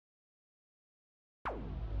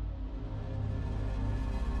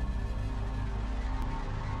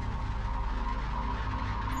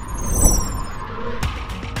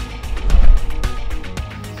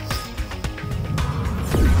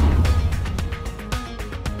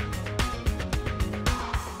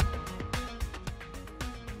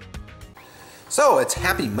So it's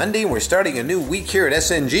Happy Monday. We're starting a new week here at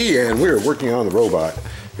SNG, and we're working on the robot.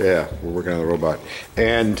 Yeah, we're working on the robot.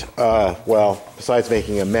 And, well, besides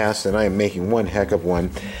making a mess, and I am making one heck of one,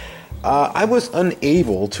 I was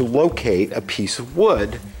unable to locate a piece of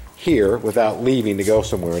wood here without leaving to go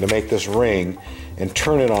somewhere to make this ring and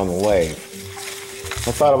turn it on the lathe.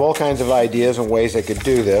 I thought of all kinds of ideas and ways I could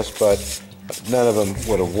do this, but none of them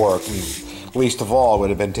would have worked. Least of all would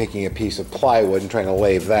have been taking a piece of plywood and trying to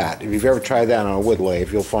lathe that. If you've ever tried that on a wood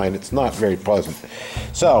lathe, you'll find it's not very pleasant.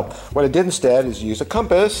 So what I did instead is use a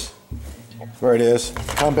compass. Where it is,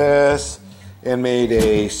 compass, and made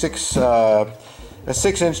a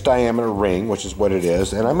 6-inch diameter ring, which is what it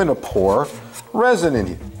is. And I'm going to pour resin in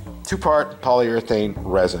here, 2-part polyurethane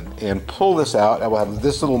resin, and pull this out. I will have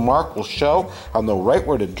this little mark will show. I'll know right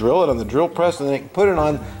where to drill it on the drill press, and then I can put it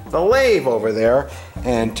on the lathe over there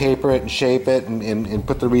and taper it and shape it and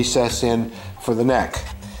put the recess in for the neck.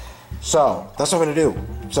 So that's what I'm going to do.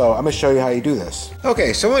 So I'm going to show you how you do this.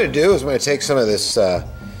 Okay, so what I'm going to do is I'm going to take some of this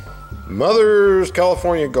Mother's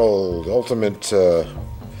California Gold Ultimate,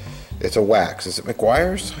 it's a wax. Is it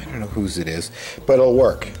McGuire's? I don't know whose it is, but it'll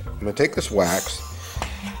work. I'm going to take this wax,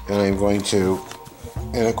 and I'm going to,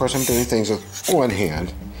 and of course I'm doing things with one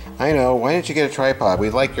hand. I know, why didn't you get a tripod?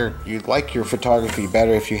 You'd like your photography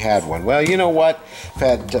better if you had one. Well, you know what?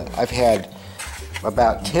 I've had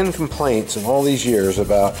about 10 complaints in all these years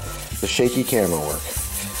about the shaky camera work.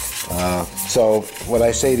 So what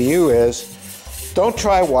I say to you is, don't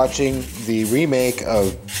try watching the remake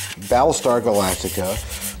of Battlestar Galactica,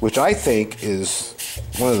 which I think is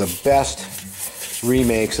one of the best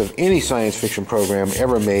remakes of any science fiction program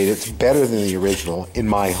ever made. It's better than the original, in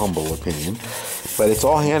my humble opinion. But it's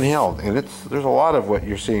all handheld, and there's a lot of what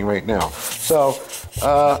you're seeing right now. So,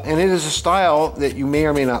 and it is a style that you may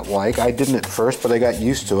or may not like. I didn't at first, but I got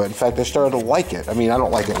used to it. In fact, I started to like it. I mean, I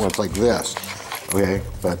don't like it when it's like this, okay?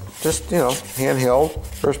 But just, you know, handheld,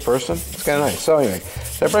 first person, it's kind of nice. So anyway,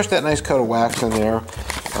 so I brushed that nice coat of wax in there.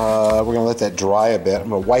 We're going to let that dry a bit. I'm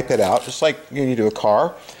going to wipe it out, just like you do a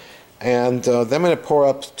car. And then I'm going to pour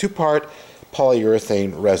up 2-part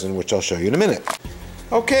polyurethane resin, which I'll show you in a minute.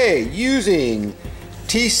 Okay, using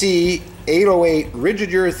TC 808 rigid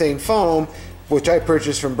urethane foam, which I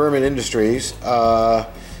purchased from Berman Industries, and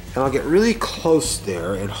I'll get really close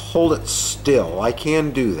there and hold it still. I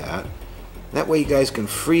can do that. That way you guys can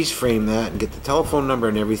freeze frame that and get the telephone number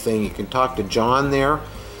and everything. You can talk to John there,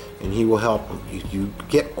 and he will help. You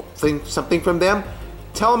get something from them,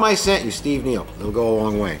 tell him I sent you, Steve Neill. It'll go a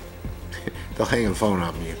long way. They'll hang the phone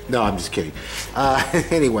up on you. No, I'm just kidding.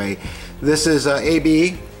 Anyway, this is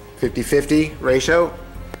AB 50-50 ratio,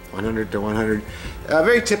 100 to 100.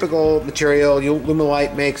 Very typical material.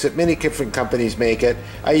 Lumilite makes it. Many different companies make it.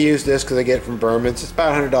 I use this because I get it from Berman's. It's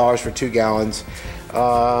about $100 for 2 gallons.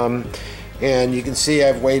 And you can see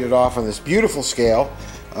I've weighed it off on this beautiful scale.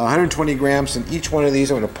 120 grams in each one of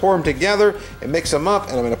these. I'm going to pour them together and mix them up,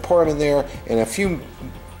 and I'm going to pour them in there. In a few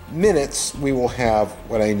minutes, we will have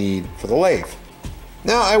what I need for the lathe.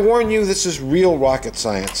 Now, I warn you, this is real rocket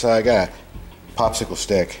science. I got a popsicle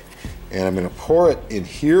stick, and I'm going to pour it in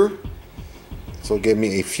here. So it'll give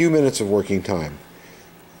me a few minutes of working time.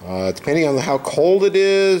 Depending on how cold it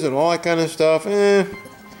is and all that kind of stuff, you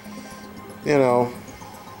know,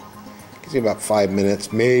 gives me about 5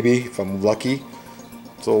 minutes, maybe, if I'm lucky.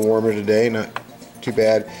 It's a little warmer today, not too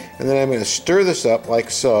bad. And then I'm going to stir this up like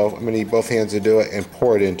so. I'm going to need both hands to do it and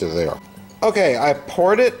pour it into there. Okay, I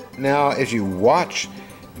poured it. Now, as you watch,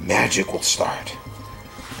 magic will start.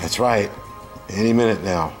 That's right. Any minute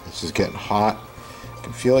now. This is getting hot. You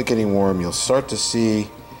can feel it getting warm. You'll start to see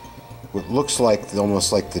what looks like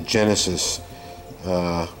almost like the Genesis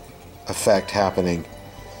effect happening.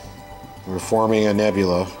 We're forming a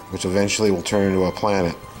nebula, which eventually will turn into a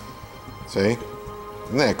planet. See?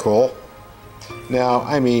 Isn't that cool? Now,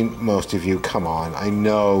 I mean, most of you, come on. I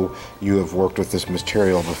know you have worked with this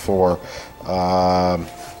material before, and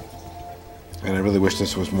I really wish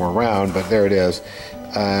this was more round, but there it is.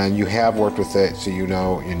 And you have worked with it, so you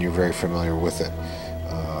know, and you're very familiar with it.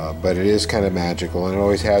 But it is kind of magical, and it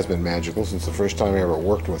always has been magical since the first time I ever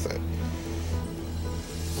worked with it.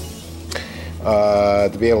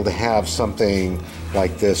 To be able to have something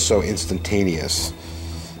like this so instantaneous.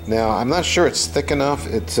 Now, I'm not sure it's thick enough.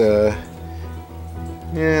 It's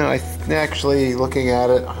yeah, actually looking at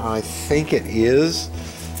it, I think it is.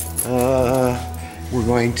 We're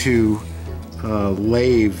going to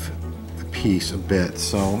lathe the piece a bit,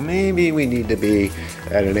 so maybe we need to be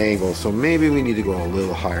at an angle, so maybe we need to go a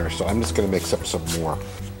little higher. So I'm just going to mix up some more.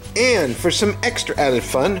 And for some extra added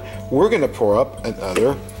fun, we're going to pour up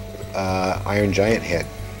another Iron Giant head.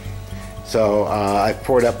 So I've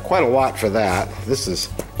poured up quite a lot for that. This is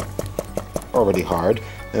already hard.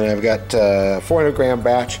 And I've got a 400 gram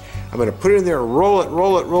batch. I'm going to put it in there, roll it,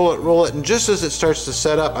 roll it, roll it, roll it, and just as it starts to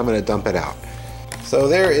set up, I'm going to dump it out. So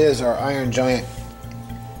there is our Iron Giant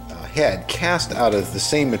head cast out of the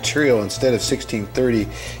same material instead of 1630,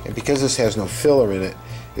 and because this has no filler in it,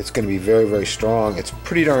 it's going to be very, very strong. It's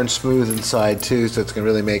pretty darn smooth inside too, so it's going to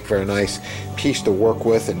really make for a nice piece to work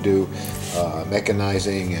with and do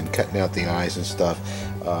mechanizing and cutting out the eyes and stuff,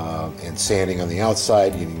 and sanding on the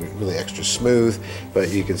outside, getting really extra smooth. But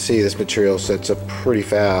you can see this material sets up pretty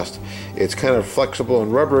fast. It's kind of flexible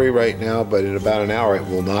and rubbery right now, but in about an hour it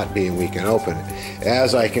will not be, and we can open it,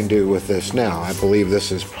 as I can do with this now. I believe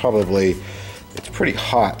this is probably, it's pretty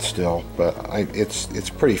hot still, but it's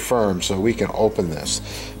pretty firm, so we can open this,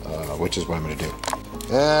 which is what I'm going to do.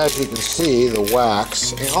 As you can see, the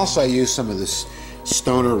wax, and also I use some of this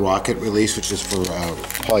Stoner Rocket Release, which is for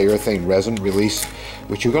polyurethane resin release,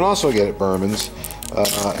 which you can also get at Berman's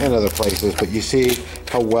and other places, but you see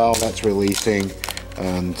how well that's releasing.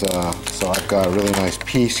 And so I've got a really nice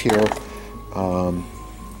piece here, and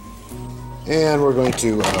we're going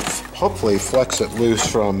to hopefully flex it loose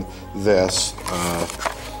from this.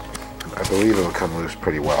 I believe it'll come loose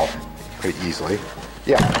pretty well, pretty easily.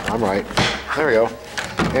 Yeah, I'm right. There we go.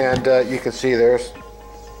 And you can see there's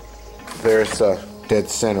dead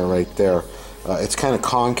center right there. It's kind of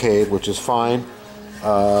concave, which is fine,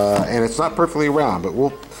 and it's not perfectly round, but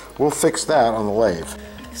we'll fix that on the lathe.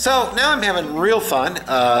 So now I'm having real fun.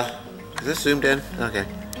 Is this zoomed in? Okay.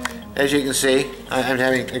 As you can see, I'm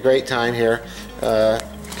having a great time here,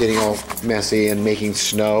 getting all messy and making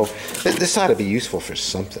snow. This ought to be useful for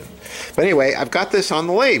something. But anyway, I've got this on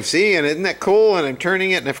the lathe, see, and isn't that cool? And I'm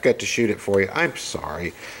turning it, and I forgot to shoot it for you. I'm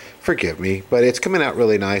sorry. Forgive me, but it's coming out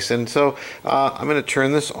really nice. And so I'm going to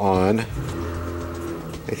turn this on.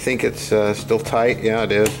 I think it's still tight. Yeah,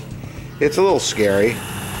 it is. It's a little scary.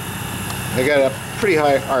 I got a pretty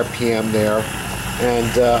high RPM there,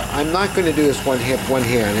 and I'm not going to do this one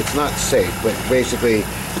hand. It's not safe, but basically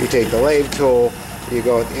you take the lathe tool, you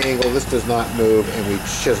go at the angle, this does not move, and we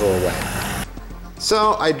chisel away.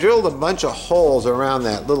 So I drilled a bunch of holes around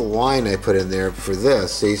that little line I put in there for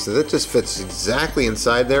this, see, so that just fits exactly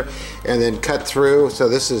inside there, and then cut through, so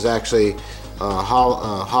this is actually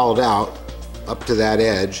hollowed out up to that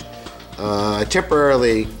edge. I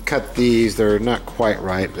temporarily cut these. They're not quite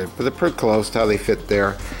right, but they're pretty close to how they fit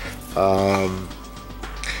there.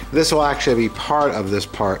 This will actually be part of this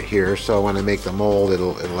part here, so when I make the mold,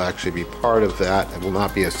 it'll actually be part of that. It will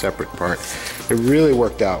not be a separate part. It really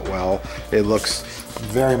worked out well. It looks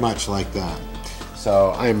very much like that.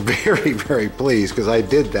 So I'm very, very pleased, because I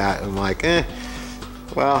did that and I'm like,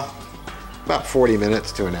 well, about 40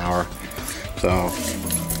 minutes to an hour. So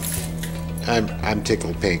I'm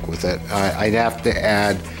tickled pink with it. I'd have to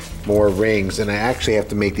add more rings, and I actually have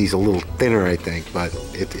to make these a little thinner, I think, but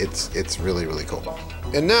it's really, really cool.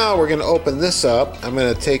 And now we're going to open this up. I'm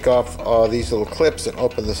going to take off these little clips and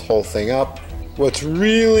open this whole thing up. What's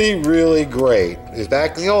really, really great is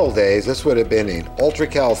back in the old days, this would have been an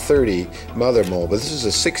UltraCal 30 mother mold, but this is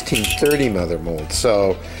a 1630 mother mold.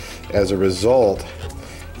 So as a result,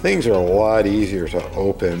 things are a lot easier to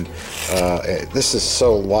open. This is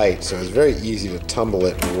so light, so it's very easy to tumble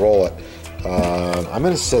it and roll it. I'm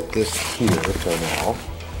going to set this here for now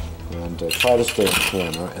and try to stay on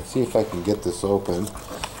camera and see if I can get this open,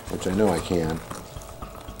 which I know I can.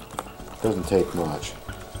 Doesn't take much.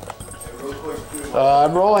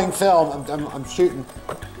 I'm rolling film. I'm shooting.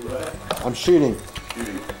 I'm shooting.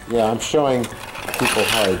 Yeah, I'm showing people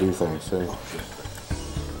how to do things. So.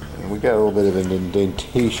 We got a little bit of an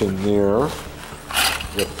indentation there.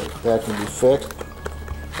 That can be fixed.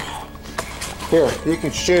 Here, you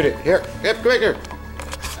can shoot it. Here, yep, come back here.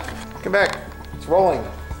 Come back. It's rolling. I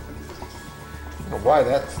don't know why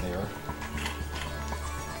that's there.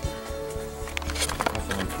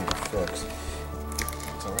 Nothing I can't fix.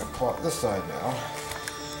 So I'm gonna pull out this side now.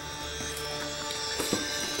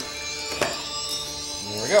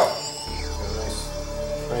 There we go.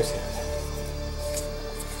 Nice hit.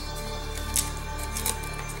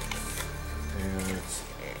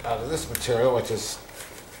 Out of this material, which is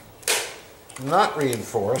not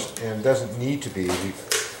reinforced and doesn't need to be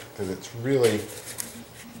because it's really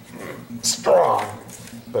strong,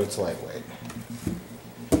 but it's lightweight.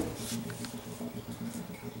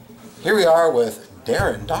 Here we are with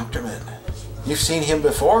Darren Doctorman. You've seen him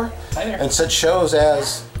before? Hi there. And such shows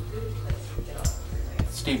as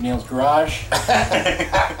Steve Neill's Garage.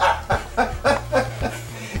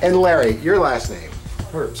 And Larry, your last name?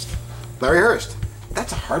 Hurst. Larry Hurst.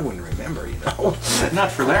 That's a hard one to remember, you know.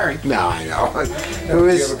 Not for Larry. No, I know. Do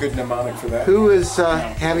you have a good mnemonic for that? Who is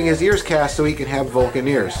having his ears cast so he can have Vulcan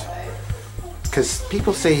ears? Because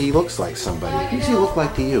people say he looks like somebody. Who does he look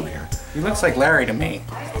like to you here? He looks like Larry to me.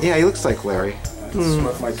 Yeah, he looks like Larry. That's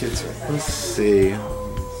what my kids say. Let's see.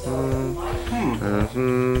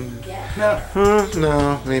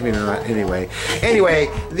 No, maybe not. Anyway,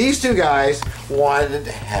 these two guys wanted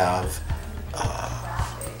to have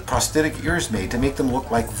prosthetic ears made to make them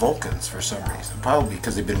look like Vulcans for some reason. Probably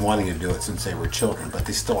because they've been wanting to do it since they were children, but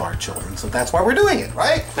they still are children, so that's why we're doing it,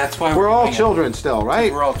 right? That's why we're all children still,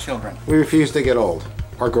 right? We're all children. We refuse to get old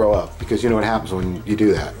or grow up, because you know what happens when you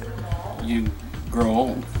do that. You grow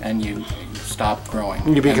old and you stop growing.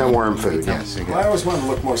 You become worm food, yes. Well, I always wanted to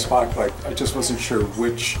look more Spock-like. I just wasn't sure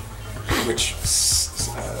which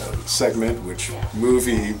segment, which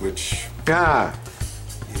movie, which... Ah,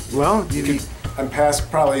 well, I'm past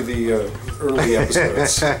probably the early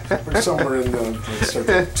episodes. We're somewhere in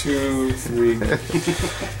the 2, 3.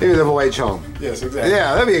 Maybe The Voyage Home. Yes, exactly.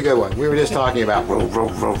 Yeah, that'd be a good one. We were just talking about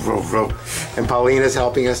row. And Paulina's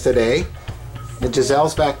helping us today. And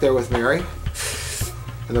Giselle's back there with Mary.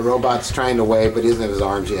 And the robot's trying to wave, but he doesn't have his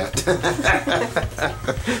arms yet.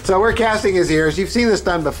 So we're casting his ears. You've seen this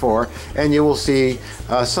done before, and you will see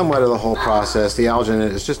somewhat of the whole process. The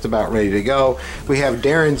alginate is just about ready to go. We have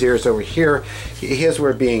Darren's ears over here. His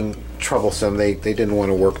were being troublesome. They didn't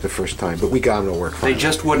want to work the first time, but we got them to work fine. They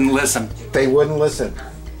just wouldn't listen. They wouldn't listen.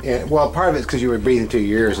 And, well, part of it's because you were breathing through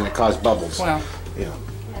your ears and it caused bubbles. Well, yeah.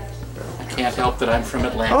 I can't help that I'm from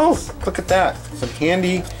Atlanta. Oh, look at that. Some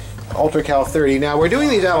handy UltraCal 30. Now we're doing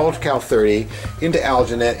these out of UltraCal 30 into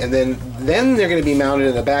alginate, and then they're going to be mounted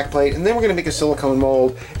in the back plate, and then we're going to make a silicone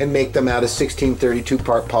mold and make them out of 1632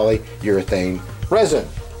 part polyurethane resin,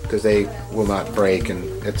 because they will not break, and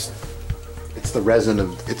it's the resin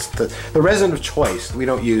of the resin of choice. We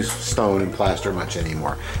don't use stone and plaster much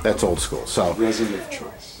anymore. That's old school. So resin of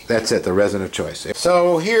choice. That's it, the resin of choice.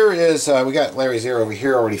 So here is, we got Larry's ear over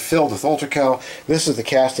here already filled with UltraCal. This is the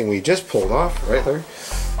casting we just pulled off, right there.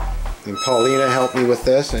 And Paulina helped me with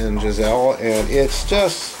this, and Giselle, and it's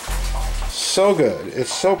just so good.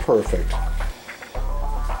 It's so perfect.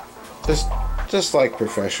 Just like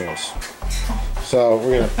professionals. So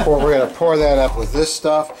we're gonna pour that up with this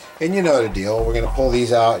stuff, and you know the deal. We're gonna pull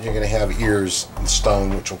these out, and you're gonna have ears in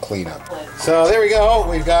stone, which will clean up. So there we go.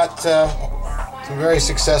 We've got some very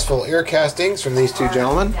successful ear castings from these two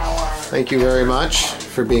gentlemen. Thank you very much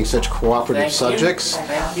for being such cooperative subjects.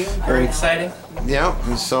 Thank you. Very exciting. Yeah,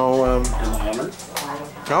 and so,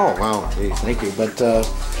 oh, wow, geez, thank you. But,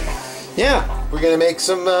 yeah, we're going to make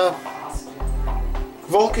some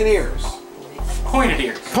Vulcan ears. Pointed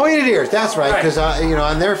ears. Pointed ears, that's right, because, you know,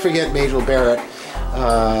 I'll never forget Majel Barrett.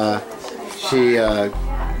 She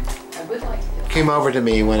came over to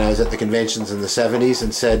me when I was at the conventions in the 70s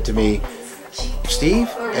and said to me, Steve,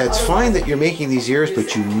 it's fine that you're making these ears,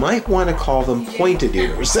 but you might want to call them pointed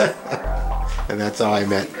ears. And that's how I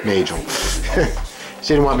met Majel. She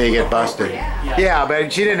didn't want me to get busted. Yeah,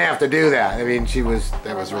 but she didn't have to do that. I mean,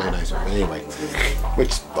 that was really nice of her. But anyway,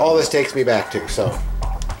 which all this takes me back to, so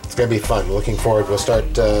it's going to be fun. Looking forward. We'll start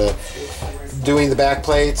doing the back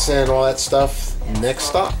plates and all that stuff next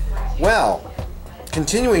stop. Well,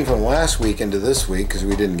 continuing from last week into this week, because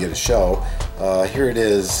we didn't get a show, here it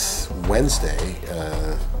is Wednesday,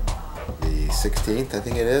 the 16th, I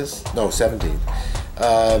think it is. No,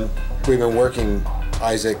 17th. We've been working,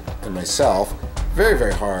 Isaac and myself, very,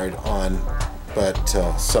 very hard on But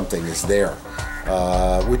Something Is There,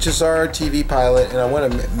 which is our TV pilot. And I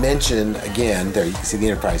want to mention again, there you can see the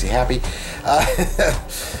Enterprise. Are you happy?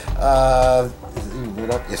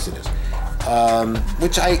 Yes, it is.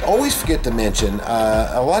 Which I always forget to mention.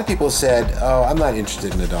 A lot of people said, oh, I'm not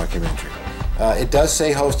interested in a documentary. It does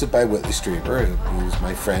say hosted by Whitley Strieber, who's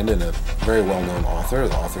my friend and a very well-known author,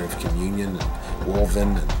 the author of Communion and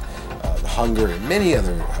Woven and The Hunger and many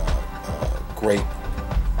other great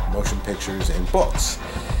motion pictures and books.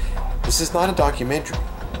 This is not a documentary.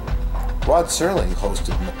 Rod Serling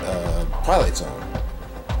hosted Twilight Zone,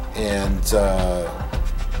 and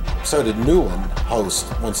so did Newland host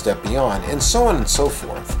One Step Beyond, and so on and so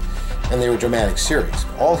forth. And they were dramatic series.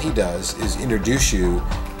 All he does is introduce you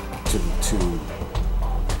to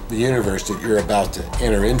the universe that you're about to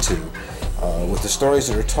enter into with the stories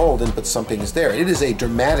that are told, and But Something Is There. It is a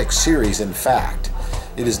dramatic series, in fact.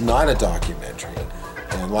 It is not a documentary.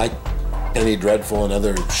 And like Penny Dreadful and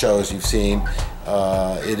other shows you've seen,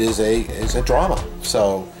 it is a drama.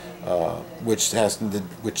 So which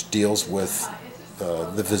deals with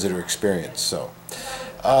the visitor experience. So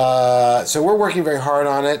we're working very hard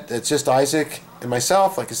on it. It's just Isaac and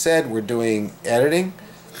myself, like I said, we're doing editing,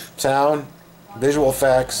 sound, visual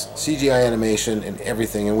effects, CGI animation, and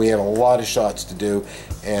everything, and we have a lot of shots to do,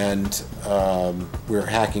 and we're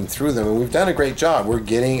hacking through them, and we've done a great job. We're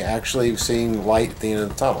actually seeing light at the end of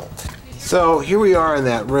the tunnel. So here we are in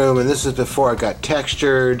that room, and this is before it got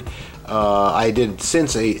textured. I did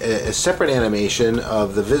since a separate animation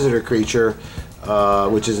of the visitor creature,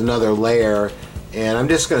 which is another layer, and I'm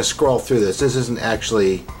just going to scroll through this. This isn't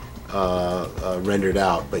actually rendered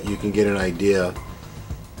out, but you can get an idea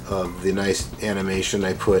of the nice animation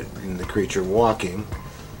I put in the creature walking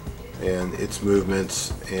and its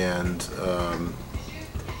movements, and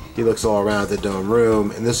he looks all around the dome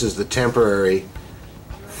room, and this is the temporary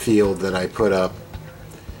field that I put up,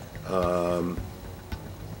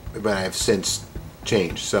 but I have since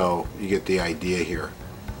changed, so you get the idea here.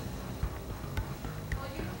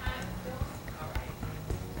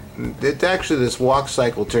 Actually, this walk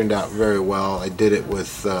cycle turned out very well. I did it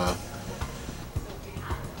with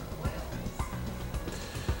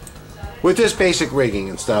this basic rigging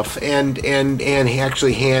and stuff, and he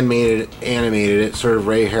actually animated it, sort of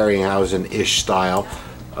Ray Harryhausen-ish style,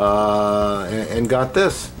 and got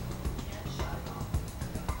this.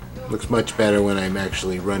 Looks much better when I'm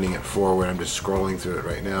actually running it forward. I'm just scrolling through it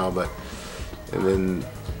right now, and then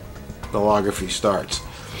the holography starts.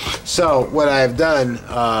 So what I've done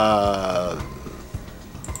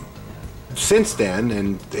since then,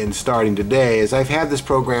 and starting today, is I've had this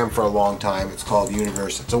program for a long time. It's called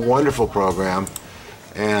Universe. It's a wonderful program,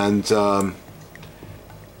 and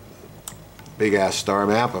big ass star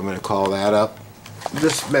map. I'm going to call that up.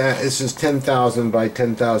 This is 10,000 by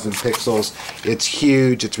 10,000 pixels. It's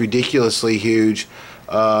huge. It's ridiculously huge.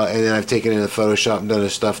 And then I've taken it into Photoshop and done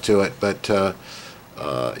stuff to it. But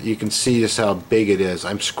you can see just how big it is.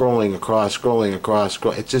 I'm scrolling across.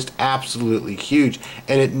 It's just absolutely huge.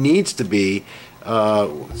 And it needs to be,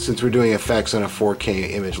 since we're doing effects on a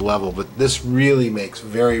 4K image level. But this really makes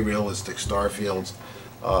very realistic star fields.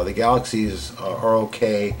 The galaxies are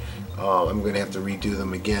okay. I'm going to have to redo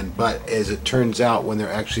them again, but as it turns out, when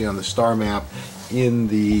they're actually on the star map in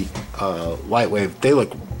the light wave, they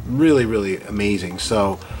look really, really amazing.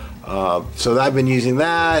 So I've been using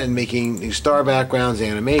that and making new star backgrounds,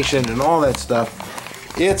 animation, and all that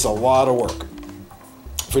stuff. It's a lot of work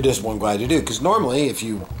for just one guy to do, because normally if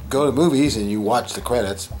you go to movies and you watch the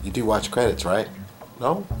credits, you do watch credits, right?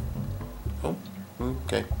 No? Oh,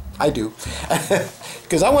 okay. I do,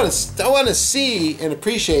 because I want to see and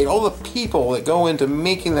appreciate all the people that go into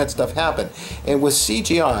making that stuff happen. And with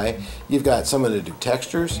CGI, you've got someone to do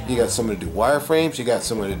textures, you got someone to do wireframes, you got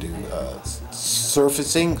someone to do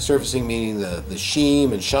surfacing meaning the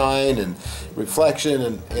sheen and shine and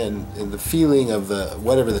reflection and the feeling of the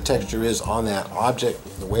whatever the texture is on that object,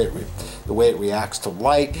 the way it reacts to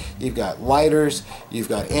light. You've got lighters, you've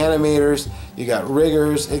got animators, you got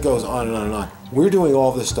riggers. It goes on and on and on. We're doing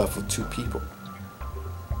all this stuff with 2 people,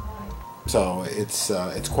 so it's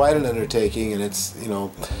quite an undertaking, and it's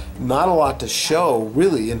not a lot to show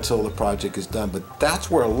really until the project is done. But that's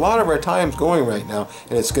where a lot of our time's going right now,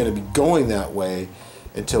 and it's going to be going that way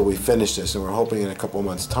until we finish this. And we're hoping in a couple of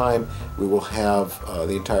months' time we will have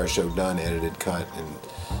the entire show done, edited, cut, and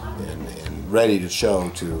ready to show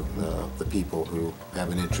to the people who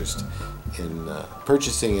have an interest in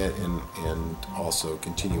purchasing it and also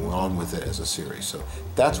continuing on with it as a series. So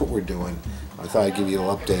that's what we're doing. I thought I'd give you a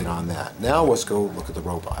little update on that. Now let's go look at the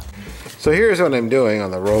robot. So here's what I'm doing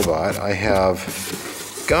on the robot. I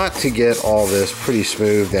have got to get all this pretty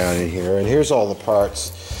smooth down in here, and here's all the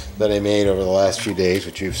parts that I made over the last few days,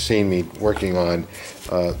 which you've seen me working on,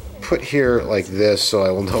 put here like this so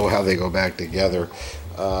I will know how they go back together,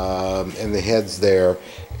 and the head's there.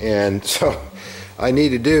 And so I need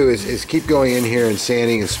to do is keep going in here and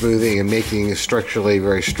sanding and smoothing and making it structurally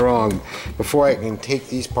very strong before I can take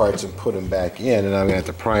these parts and put them back in. And I'm going to have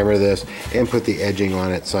to primer this and put the edging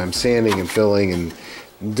on it. So I'm sanding and filling and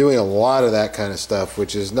doing a lot of that kind of stuff,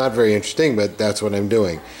 which is not very interesting, but that's what I'm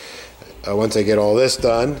doing. Once I get all this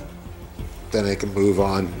done, then I can move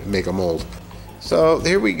on and make a mold. So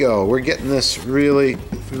here we go. We're getting this really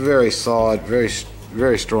very solid, very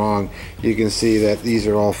strong. You can see that these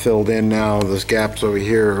are all filled in now. Those gaps over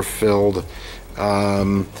here are filled.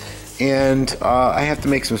 And I have to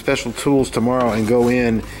make some special tools tomorrow and go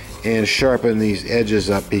in and sharpen these edges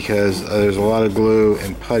up, because there's a lot of glue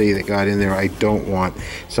and putty that got in there I don't want.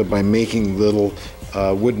 So by making little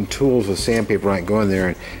wooden tools with sandpaper, I can go in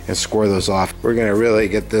there and score those off. We're going to really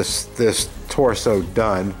get this torso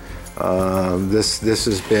done. This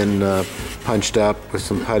has been punched up with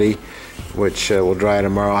some putty, which will dry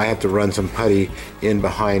tomorrow. I have to run some putty in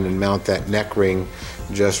behind and mount that neck ring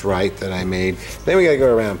just right that I made. Then we gotta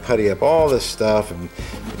go around and putty up all this stuff and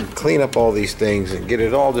clean up all these things and get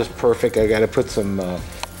it all just perfect. I gotta put some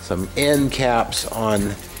end caps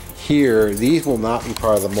on here. These will not be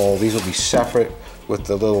part of the mold. These will be separate with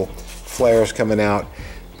the little flares coming out,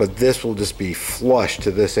 but this will just be flush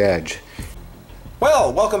to this edge.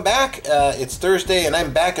 Well, welcome back. It's Thursday and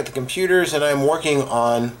I'm back at the computers and I'm working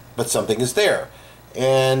on But Something Is There.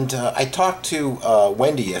 And I talked to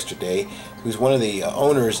Wendy yesterday, who's one of the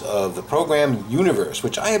owners of the program Universe,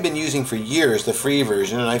 which I have been using for years, the free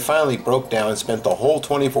version, and I finally broke down and spent the whole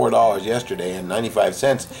 $24 yesterday and 95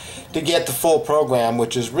 cents to get the full program,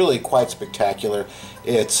 which is really quite spectacular.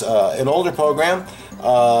 It's an older program,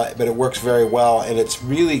 but it works very well, and it's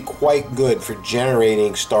really quite good for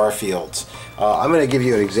generating star fields. I'm going to give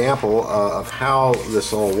you an example of how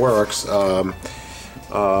this all works.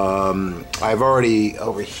 I've already,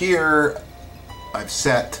 over here, I've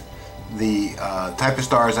set the type of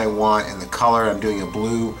stars I want and the color. I'm doing a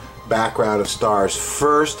blue background of stars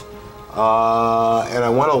first, and I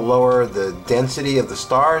want to lower the density of the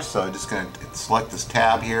stars, so I'm just going to select this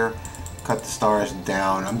tab here, cut the stars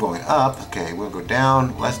down. I'm going up. Okay, we'll go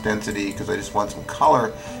down, less density, because I just want some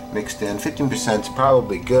color mixed in. 15% is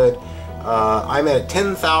probably good. I'm at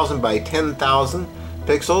 10,000 by 10,000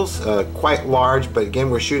 pixels, quite large, but again,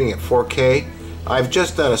 we're shooting at 4K. I've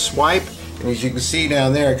just done a swipe, and as you can see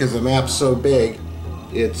down there, because the map's so big,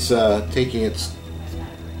 it's taking its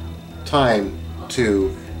time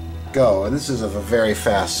to go. And this is a very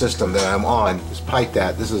fast system that I'm on. Despite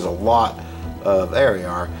that, this is a lot of, there we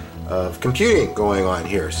are, of computing going on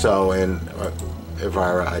here. So, and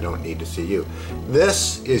Elvira, I don't need to see you.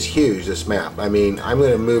 This is huge, this map. I mean, I'm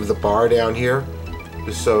going to move the bar down here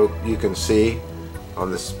just so you can see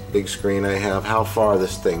on this big screen I have how far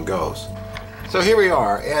this thing goes. So here we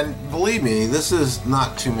are, and believe me, this is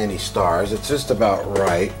not too many stars. It's just about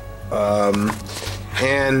right. I'm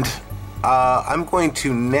going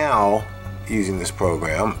to now, using this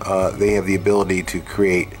program, they have the ability to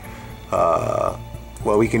create,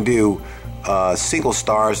 well, we can do single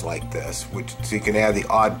stars like this, which so you can add the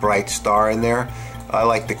odd bright star in there. I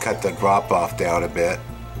like to cut the drop off down a bit.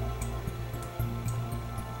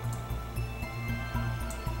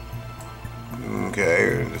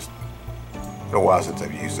 Okay, just a while since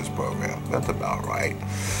I've used this program. That's about right.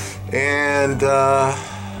 And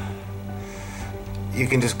you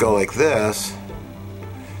can just go like this,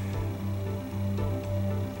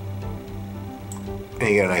 and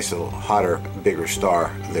you get a nice little hotter, bigger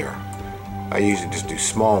star there. I usually just do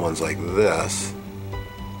small ones like this,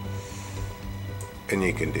 and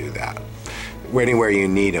you can do that anywhere you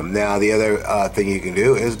need them. Now the other thing you can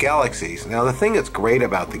do is galaxies. Now the thing that's great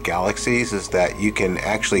about the galaxies is that you can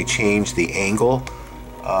actually change the angle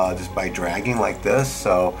just by dragging like this.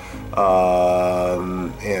 So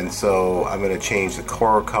and so I'm going to change the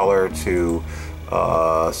core color to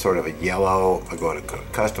sort of a yellow. I go to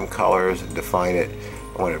custom colors and define it.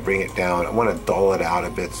 I want to bring it down. I want to dull it out a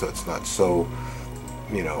bit so it's not so,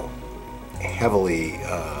 you know, heavily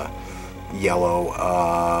yellow.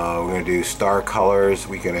 We're going to do star colors.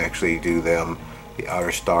 We can actually do them, the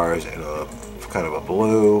outer stars, in a kind of a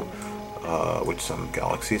blue, which some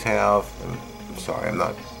galaxies have. I'm sorry, I'm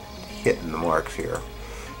not hitting the marks here.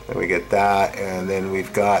 Then we get that, and then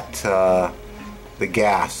we've got the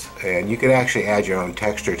gas, and you can actually add your own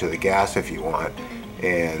texture to the gas if you want,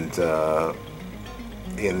 and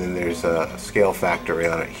then there's a scale factor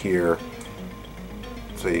on it here,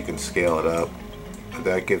 so you can scale it up.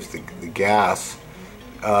 That gives the gas,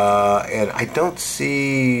 and I don't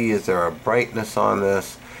see, is there a brightness on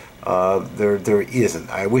this? There isn't.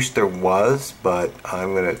 I wish there was, but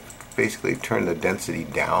I'm going to basically turn the density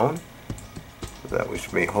down. That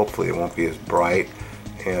which may, hopefully it won't be as bright.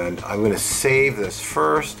 And I'm going to save this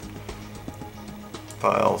first.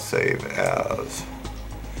 File, save as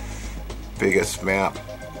biggest map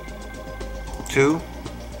 2.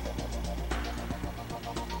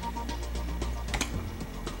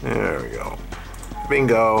 There we go.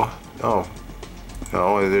 Bingo. Oh,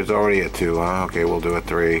 no, there's already a 2. Huh? Okay, we'll do a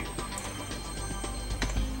 3.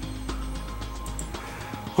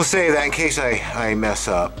 We'll save that in case I mess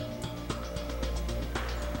up.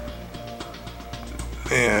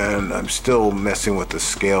 And I'm still messing with the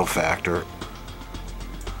scale factor.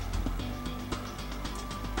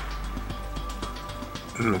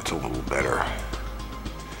 It's a little better.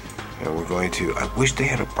 And we're going to, I wish they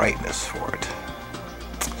had a brightness for it.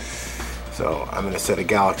 So I'm going to set a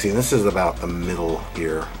galaxy, and this is about the middle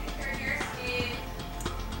here.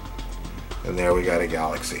 And there we got a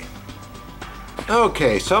galaxy.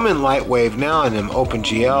 Okay, so I'm in Lightwave now, and I'm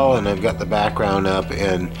OpenGL, and I've got the background up,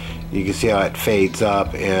 and You can see how it fades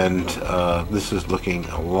up, and this is looking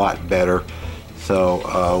a lot better.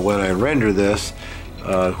 So when I render this,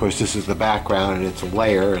 of course this is the background and it's a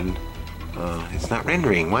layer, and it's not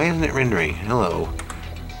rendering. Why isn't it rendering? Hello.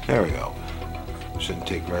 There we go. Shouldn't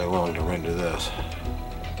take very long to render this.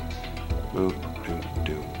 Boop, doop,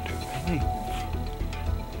 doop, doop.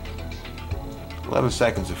 11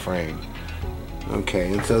 seconds a frame.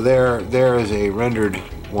 Okay, and so there is a rendered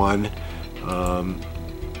one.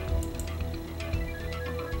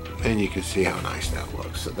 And you can see how nice that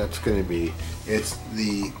looks. So that's going to be, it's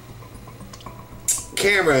the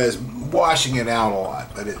camera is washing it out a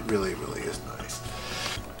lot, but it really, really is nice.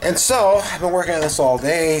 And so I've been working on this all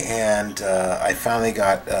day, and I finally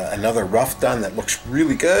got another rough done that looks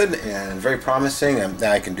really good and very promising.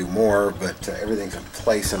 Now I can do more, but everything's in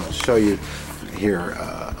place, and I'll show you here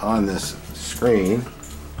on this screen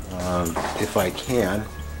if I can.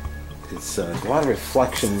 It's a lot of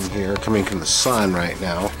reflection here coming from the sun right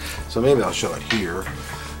now, so maybe I'll show it here.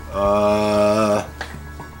 I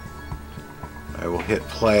will hit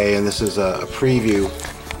play, and this is a preview.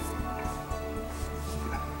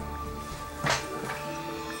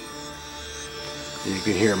 You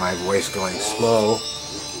can hear my voice going slow.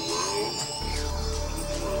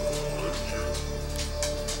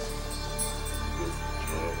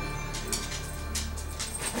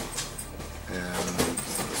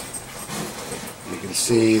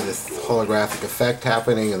 See the holographic effect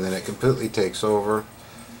happening, and then it completely takes over.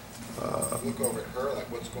 Look over at her, like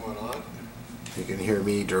what's going on. You can hear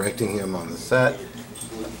me directing him on the set.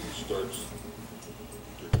 Starts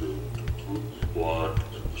to go completely black,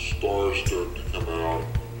 and the stars start to come out.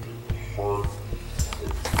 Heart.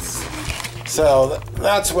 So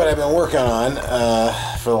that's what I've been working on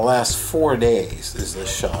for the last 4 days. Is this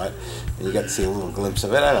shot? You got to see a little glimpse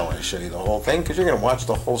of it. I don't want to show you the whole thing because you're going to watch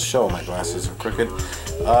the whole show. My glasses are crooked.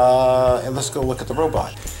 And let's go look at the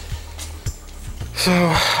robot. So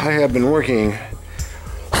I have been working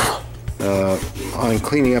on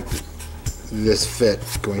cleaning up this fit.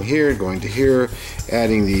 Going here, going to here,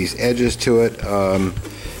 adding these edges to it,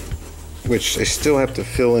 which I still have to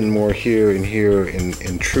fill in more here and here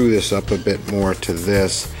and true this up a bit more to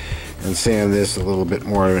this. And sand this a little bit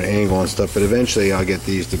more at an angle and stuff, but eventually I'll get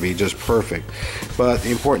these to be just perfect. But the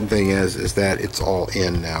important thing is that it's all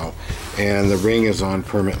in now, and the ring is on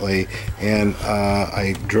permanently, and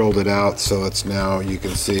I drilled it out so it's now, you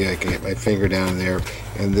can see I can get my finger down there,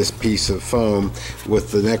 and this piece of foam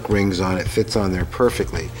with the neck rings on it fits on there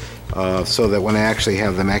perfectly. So that when I actually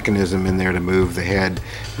have the mechanism in there to move the head,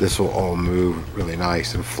 this will all move really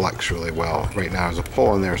nice and flex really well. Right now there's a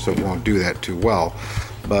pull in there, so it won't do that too well.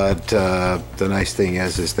 But the nice thing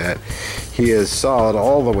is that he is solid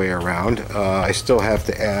all the way around. I still have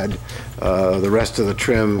to add the rest of the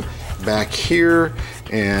trim back here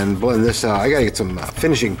and blend this out. I gotta get some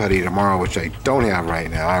finishing putty tomorrow, which I don't have right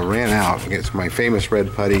now. I ran out. I get my famous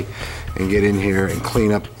red putty and get in here and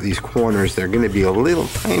clean up these corners. They're going to be a little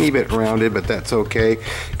tiny bit rounded, but that's okay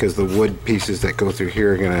because the wood pieces that go through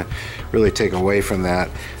here are going to really take away from that.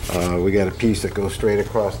 We got a piece that goes straight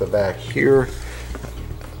across the back here,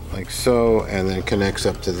 like so, and then connects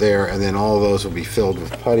up to there, and then all those will be filled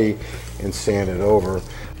with putty and sanded over.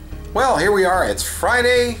 Well, here we are. It's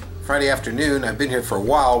Friday afternoon. I've been here for a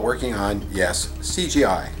while working on, yes,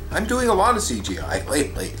 CGI. I'm doing a lot of CGI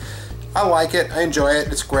lately. I like it. I enjoy it.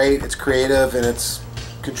 It's great. It's creative, and it's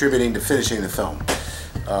contributing to finishing the film,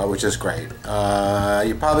 which is great.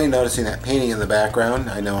 You're probably noticing that painting in the background.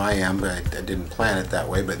 I know I am, but I didn't plan it that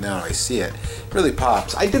way, but now I see it. It really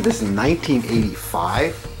pops. I did this in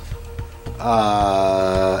 1985.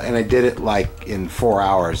 And I did it like in 4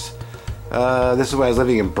 hours. This is when I was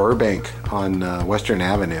living in Burbank on Western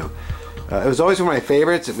Avenue. It was always one of my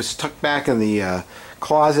favorites. It was tucked back in the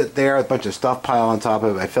closet there, a bunch of stuff piled on top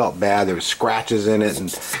of it. I felt bad. There were scratches in it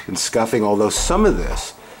and scuffing, although some of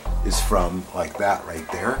this is from like that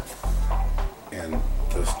right there. And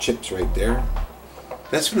those chips right there.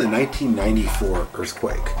 That's from the 1994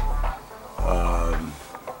 earthquake.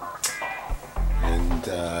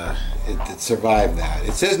 It survived that.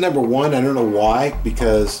 It says #1. I don't know why,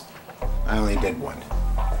 because I only did one.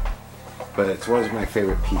 But it's one of my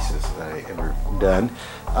favorite pieces that I ever done.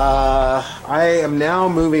 I am now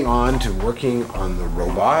moving on to working on the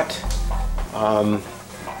robot.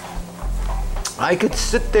 I could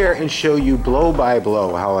sit there and show you blow by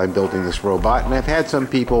blow how I'm building this robot, and I've had some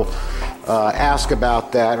people ask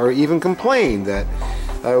about that or even complain that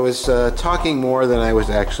I was talking more than I was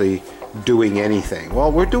actually doing anything.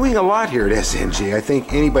 Well, we're doing a lot here at SNG. I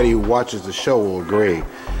think anybody who watches the show will agree.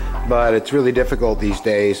 But it's really difficult these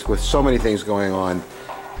days with so many things going on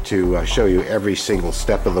to show you every single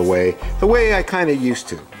step of the way I kind of used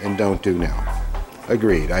to and don't do now.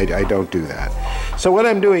 Agreed, I don't do that. So what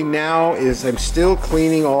I'm doing now is I'm still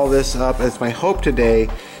cleaning all this up. It's my hope today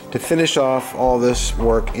to finish off all this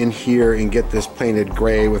work in here and get this painted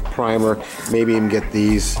gray with primer, maybe even get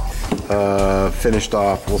these finished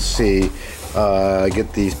off, we'll see.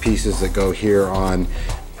 Get these pieces that go here on,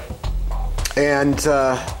 and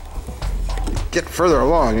get further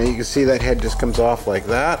along. And you can see that head just comes off like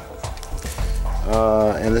that,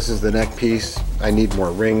 and this is the neck piece. I need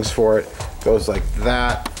more rings for it. Goes like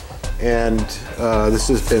that, and this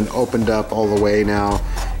has been opened up all the way now,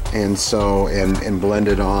 and so and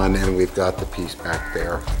blended on, and we've got the piece back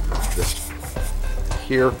there, this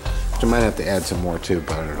here, which I might have to add some more too,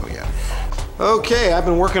 but I don't know yet. Okay, I've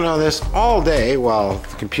been working on this all day while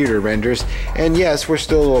the computer renders, and yes, we're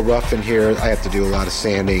still a little rough in here. I have to do a lot of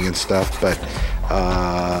sanding and stuff, but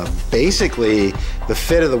basically the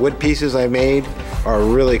fit of the wood pieces I made are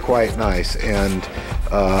really quite nice, and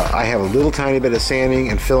I have a little tiny bit of sanding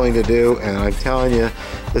and filling to do, and I'm telling you,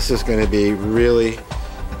 this is going to be really,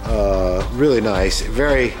 really nice.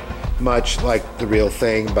 Very much like the real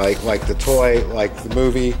thing, like the toy, like the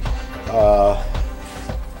movie.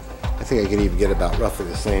 I think I can even get about roughly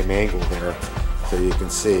the same angle there, so you can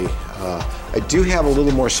see. I do have a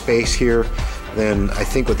little more space here than I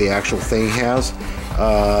think what the actual thing has,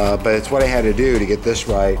 but it's what I had to do to get this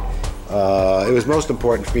right. It was most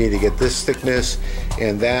important for me to get this thickness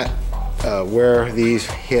and that where these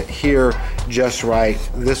hit here just right.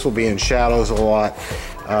 This will be in shadows a lot.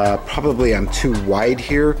 Probably I'm too wide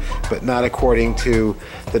here, but not according to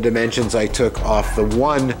the dimensions I took off the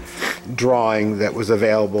one drawing that was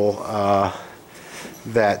available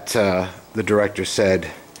that the director said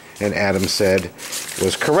and Adam said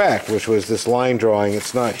was correct, which was this line drawing.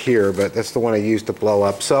 It's not here, but that's the one I used to blow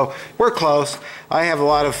up. So we're close. I have a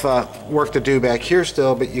lot of work to do back here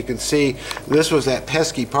still, but you can see this was that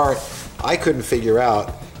pesky part I couldn't figure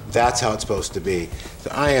out. That's how it's supposed to be.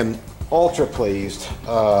 So I am ultra pleased.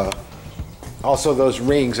 Also those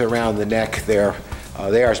rings around the neck there,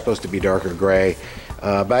 they are supposed to be darker gray.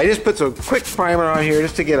 But I just put some quick primer on here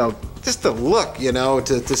just to get a look, you know,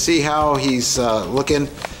 to see how he's looking.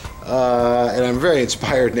 And I'm very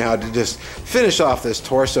inspired now to just finish off this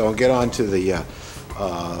torso and get on to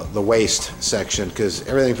the waist section, because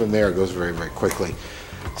everything from there goes very, very quickly.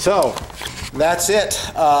 So that's it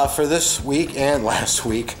for this week and last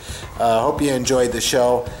week. Hope you enjoyed the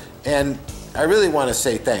show, and I really want to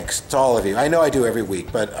say thanks to all of you. I know I do every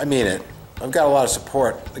week, but I mean it. I've got a lot of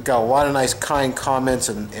support. I've got a lot of nice, kind comments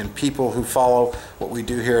and people who follow what we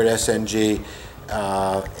do here at SNG,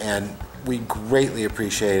 and we greatly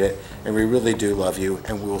appreciate it, and we really do love you,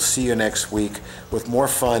 and we will see you next week with more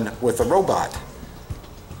fun with a robot.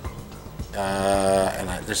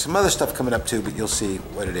 And there's some other stuff coming up too, but you'll see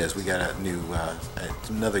what it is. We got a new,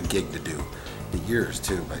 another gig to do. The years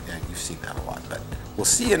too, but yeah, you've seen that a lot. But we'll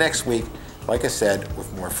see you next week, like I said,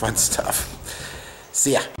 with more fun stuff.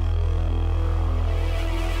 See ya.